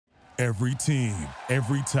Every team,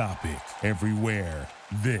 every topic, everywhere.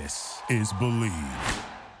 This is Believe.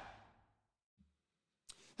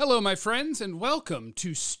 Hello, my friends, and welcome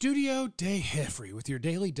to Studio Day Heffrey with your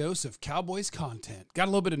daily dose of Cowboys content. Got a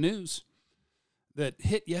little bit of news that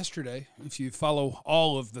hit yesterday, if you follow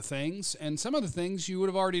all of the things, and some of the things you would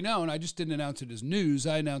have already known. I just didn't announce it as news.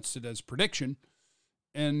 I announced it as prediction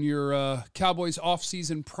in your Cowboys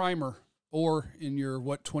offseason primer, or in your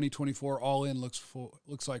what 2024 all-in looks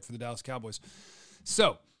like for the Dallas Cowboys.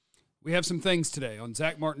 So, we have some things today on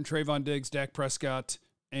Zack Martin, Trevon Diggs, Dak Prescott,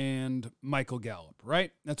 and Michael Gallup,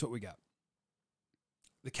 right? That's what we got.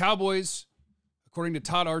 The Cowboys, according to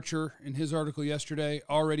Todd Archer in his article yesterday,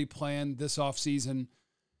 already planned this offseason.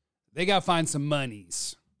 They got to find some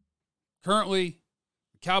monies. Currently,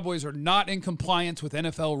 the Cowboys are not in compliance with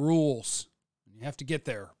NFL rules. You have to get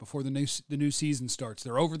there before the new season starts.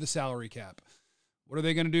 They're over the salary cap. What are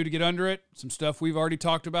they going to do to get under it? Some stuff we've already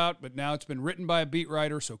talked about, but now it's been written by a beat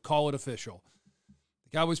writer, so call it official.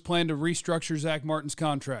 The Cowboys plan to restructure Zack Martin's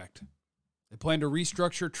contract. They plan to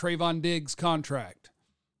restructure Trevon Diggs' contract.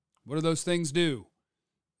 What do those things do?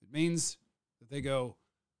 It means that they go,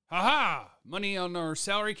 ha-ha, money on our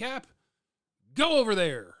salary cap? Go over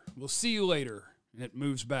there. We'll see you later. And it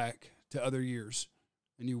moves back to other years.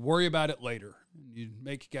 And you worry about it later. You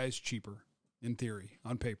make guys cheaper, in theory,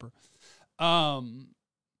 on paper.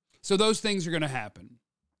 So those things are going to happen.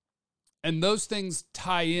 And those things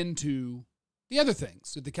tie into the other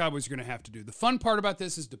things that the Cowboys are going to have to do. The fun part about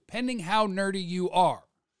this is depending how nerdy you are.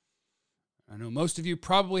 I know most of you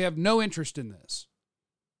probably have no interest in this.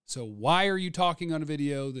 So why are you talking on a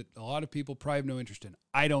video that a lot of people probably have no interest in?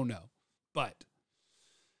 I don't know. But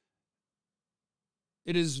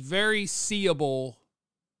it is very seeable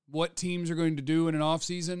what teams are going to do in an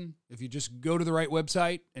offseason if you just go to the right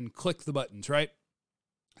website and click the buttons, right?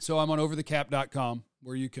 So I'm on overthecap.com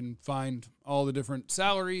where you can find all the different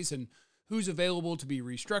salaries and who's available to be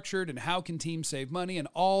restructured and how can teams save money and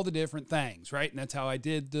all the different things, right? And that's how I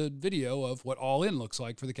did the video of what all in looks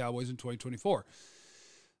like for the Cowboys in 2024.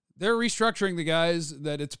 They're restructuring the guys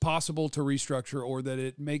that it's possible to restructure or that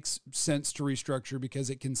it makes sense to restructure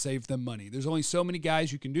because it can save them money. There's only so many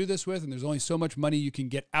guys you can do this with, and there's only so much money you can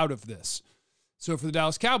get out of this. So for the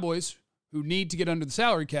Dallas Cowboys, who need to get under the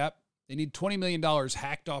salary cap, they need $20 million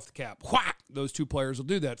hacked off the cap. Whack! Those two players will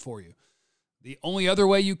do that for you. The only other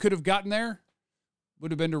way you could have gotten there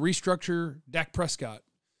would have been to restructure Dak Prescott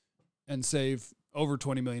and save over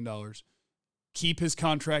 $20 million. Keep his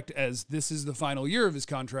contract as this is the final year of his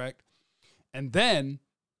contract. And then,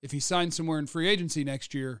 if he signs somewhere in free agency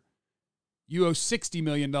next year, you owe $60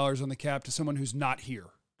 million on the cap to someone who's not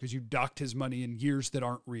here because you docked his money in years that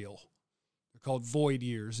aren't real. They're called void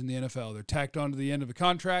years in the NFL. They're tacked onto the end of a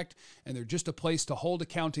contract, and they're just a place to hold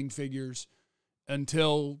accounting figures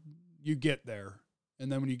until you get there. And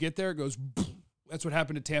then when you get there, it goes, boom. That's what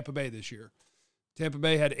happened to Tampa Bay this year. Tampa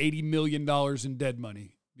Bay had $80 million in dead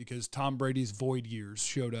money because Tom Brady's void years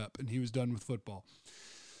showed up and he was done with football.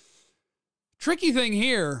 Tricky thing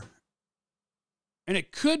here, and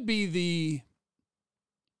it could be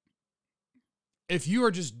if you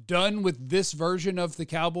are just done with this version of the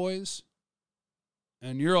Cowboys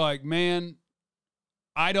and you're like, man,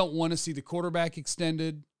 I don't want to see the quarterback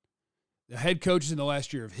extended. The head coach is in the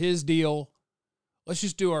last year of his deal. Let's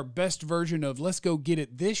just do our best version of let's go get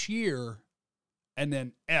it this year and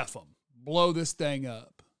then F them. Blow this thing up.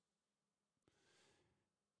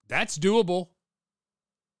 That's doable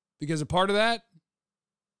because a part of that,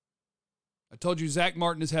 I told you Zack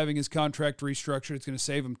Martin is having his contract restructured. It's going to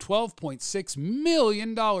save him $12.6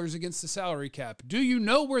 million against the salary cap. Do you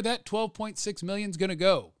know where that $12.6 million is going to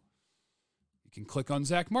go? You can click on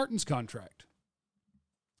Zack Martin's contract.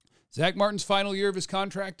 Zack Martin's final year of his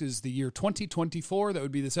contract is the year 2024. That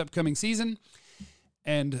would be this upcoming season.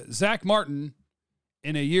 And Zack Martin,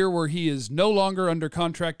 in a year where he is no longer under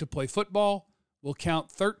contract to play football, will count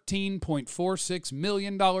 $13.46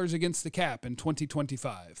 million against the cap in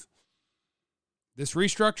 2025. This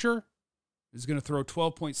restructure is going to throw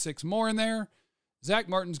 12.6 more in there. Zack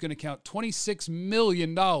Martin's going to count $26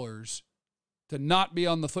 million to not be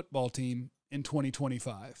on the football team in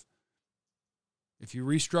 2025. If you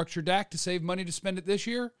restructure Dak to save money to spend it this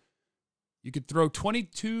year, you could throw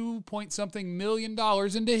 22-point-something million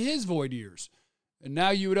dollars into his void years. And now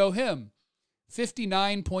you would owe him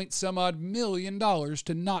 59-point-some-odd million dollars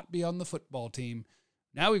to not be on the football team.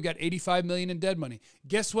 Now we've got $85 million in dead money.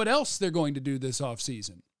 Guess what else they're going to do this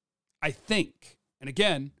offseason? I think, and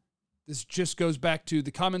again, this just goes back to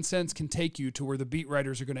the common sense can take you to where the beat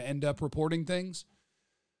writers are going to end up reporting things.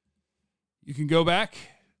 You can go back,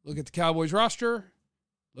 look at the Cowboys roster,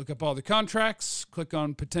 Look up all the contracts, click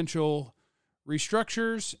on potential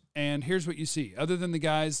restructures, and here's what you see. Other than the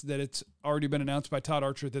guys that it's already been announced by Todd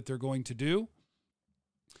Archer that they're going to do,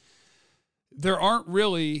 there aren't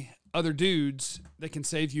really other dudes that can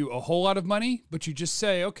save you a whole lot of money, but you just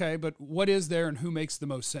say, okay, but what is there and who makes the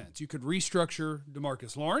most sense? You could restructure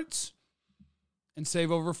DeMarcus Lawrence and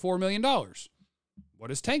save over $4 million. What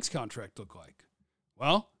does Tank's contract look like?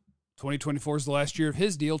 Well, 2024 is the last year of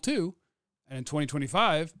his deal too, and in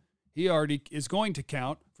 2025, he already is going to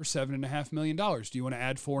count for $7.5 million. Do you want to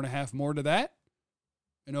add $4.5 more to that?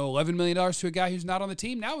 $11 million to a guy who's not on the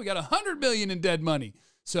team? Now we got $100 million in dead money.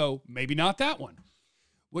 So maybe not that one.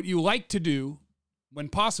 What you like to do when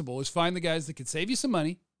possible is find the guys that can save you some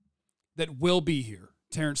money that will be here.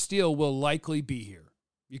 Terrence Steele will likely be here.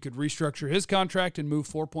 You could restructure his contract and move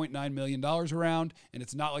 $4.9 million around, and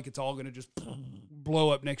it's not like it's all going to just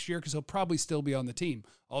blow up next year because he'll probably still be on the team.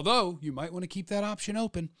 Although, you might want to keep that option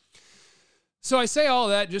open. So I say all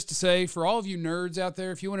that just to say, for all of you nerds out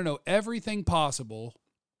there, if you want to know everything possible,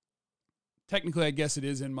 technically I guess it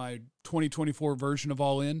is in my 2024 version of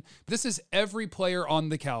All In, but this is every player on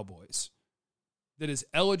the Cowboys that is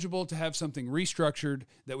eligible to have something restructured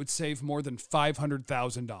that would save more than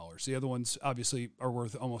 $500,000. The other ones obviously are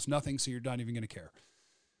worth almost nothing, so you're not even going to care.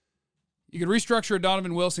 You could restructure a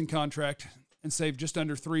Donovan Wilson contract and save just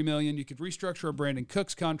under $3 million. You could restructure a Brandon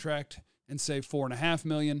Cooks contract and save $4.5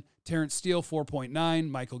 million. Terrence Steele, $4.9.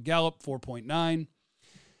 Michael Gallup, $4.9.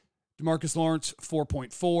 DeMarcus Lawrence,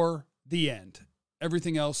 $4.4. The end.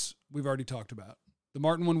 Everything else we've already talked about. The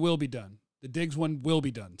Martin one will be done. The Diggs one will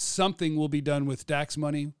be done. Something will be done with Dak's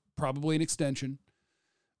money, probably an extension,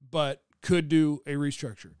 but could do a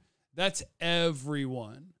restructure. That's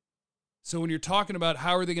everyone. So when you're talking about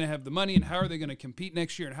how are they going to have the money and how are they going to compete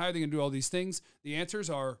next year and how are they going to do all these things, the answers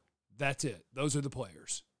are that's it. Those are the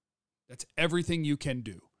players. That's everything you can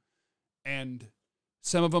do. And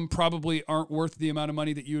some of them probably aren't worth the amount of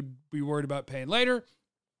money that you'd be worried about paying later.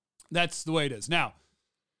 That's the way it is. Now,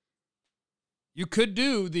 you could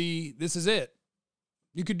do the this is it.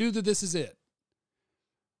 You could do the this is it.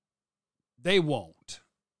 They won't.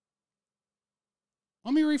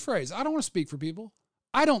 Let me rephrase. I don't want to speak for people.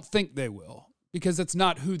 I don't think they will because that's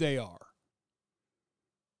not who they are.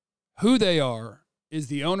 Who they are is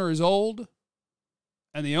the owner is old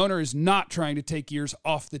and the owner is not trying to take years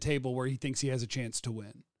off the table where he thinks he has a chance to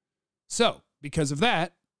win. So, because of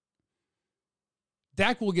that,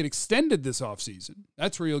 Dak will get extended this offseason.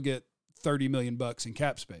 That's where you'll get $30 million in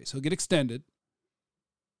cap space. He'll get extended.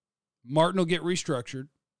 Martin will get restructured.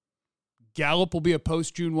 Gallup will be a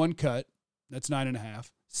post-June 1 cut. That's $9.5.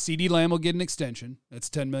 CeeDee Lamb will get an extension. That's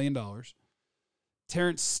 $10 million.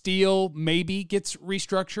 Terrence Steele maybe gets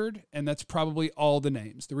restructured, and that's probably all the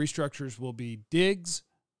names. The restructures will be Diggs,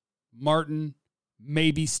 Martin,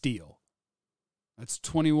 maybe Steele. That's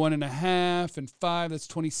 21.5 and 5. That's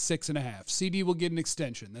 26.5. CeeDee will get an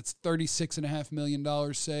extension. That's $36.5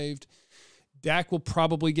 million saved. Dak will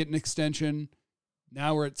probably get an extension.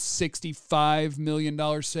 Now we're at $65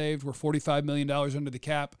 million saved. We're $45 million under the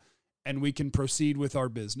cap, and we can proceed with our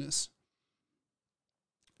business.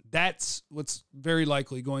 That's what's very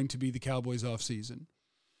likely going to be the Cowboys offseason.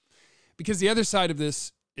 Because the other side of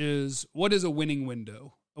this is, what is a winning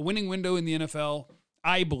window? A winning window in the NFL,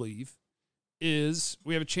 I believe, is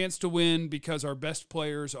we have a chance to win because our best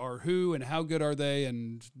players are who and how good are they,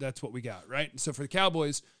 and that's what we got, right? And so for the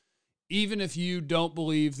Cowboys, even if you don't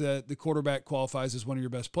believe that the quarterback qualifies as one of your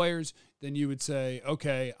best players, then you would say,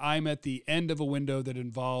 okay, I'm at the end of a window that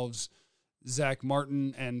involves Zack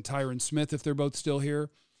Martin and Tyron Smith if they're both still here.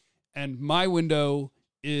 And my window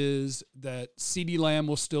is that CeeDee Lamb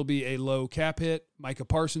will still be a low cap hit. Micah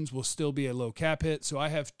Parsons will still be a low cap hit. So I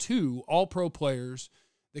have two all-pro players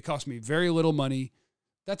that cost me very little money.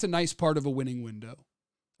 That's a nice part of a winning window.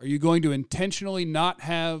 Are you going to intentionally not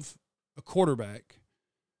have a quarterback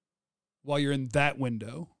while you're in that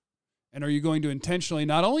window? And are you going to intentionally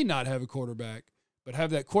not only not have a quarterback, but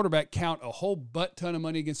have that quarterback count a whole butt ton of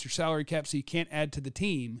money against your salary cap so you can't add to the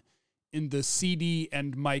team in the CeeDee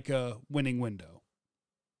and Micah winning window?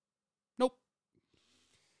 Nope.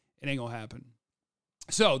 It ain't going to happen.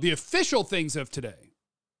 So the official things of today,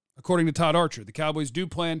 according to Todd Archer, the Cowboys do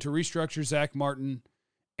plan to restructure Zack Martin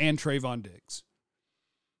and Trevon Diggs.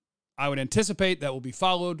 I would anticipate that will be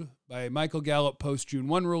followed by a Michael Gallup post-June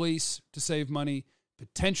 1 release to save money,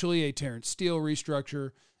 potentially a Terrence Steele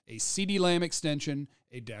restructure, a CeeDee Lamb extension,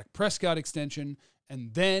 a Dak Prescott extension,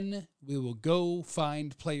 and then we will go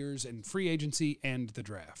find players in free agency and the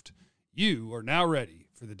draft. You are now ready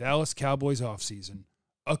for the Dallas Cowboys offseason,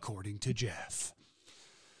 according to Jeff.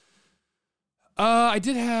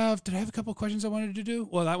 Did I have a couple of questions I wanted to do?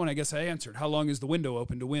 Well, that one I guess I answered. How long is the window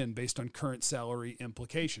open to win based on current salary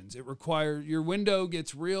implications? Your window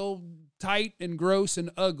gets real tight and gross and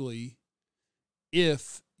ugly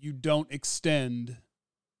if you don't extend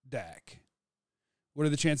Dak. What are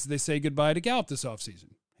the chances they say goodbye to Gallup this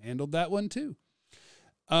offseason? Handled that one too.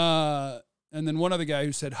 And then one other guy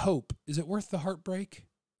who said, hope. Is it worth the heartbreak?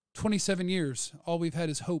 27 years. All we've had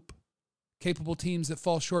is hope. Capable teams that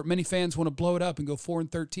fall short. Many fans want to blow it up and go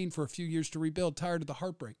 4-13 for a few years to rebuild. Tired of the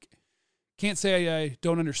heartbreak. Can't say I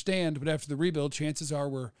don't understand, but after the rebuild, chances are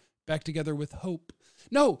we're back together with hope.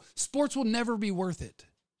 No, sports will never be worth it.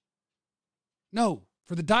 No,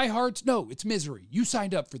 for the diehards, no, it's misery. You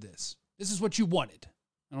signed up for this. This is what you wanted.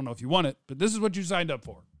 I don't know if you want it, but this is what you signed up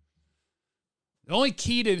for. The only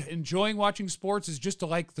key to enjoying watching sports is just to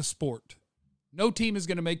like the sport. No team is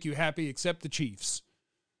going to make you happy except the Chiefs.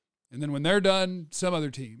 And then when they're done, some other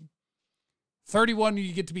team. 31,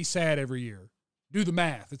 you get to be sad every year. Do the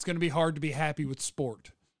math. It's going to be hard to be happy with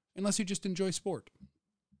sport, unless you just enjoy sport.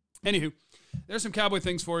 Anywho, there's some Cowboy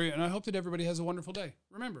things for you, and I hope that everybody has a wonderful day.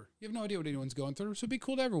 Remember, you have no idea what anyone's going through, so be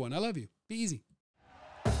cool to everyone. I love you. Be easy.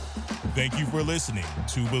 Thank you for listening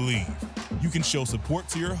to Believe. You can show support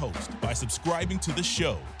to your host by subscribing to the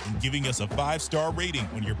show and giving us a 5-star rating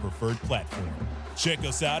on your preferred platform. Check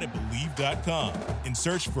us out at Believe.com and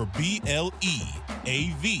search for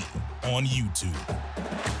BLEAV on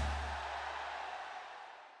YouTube.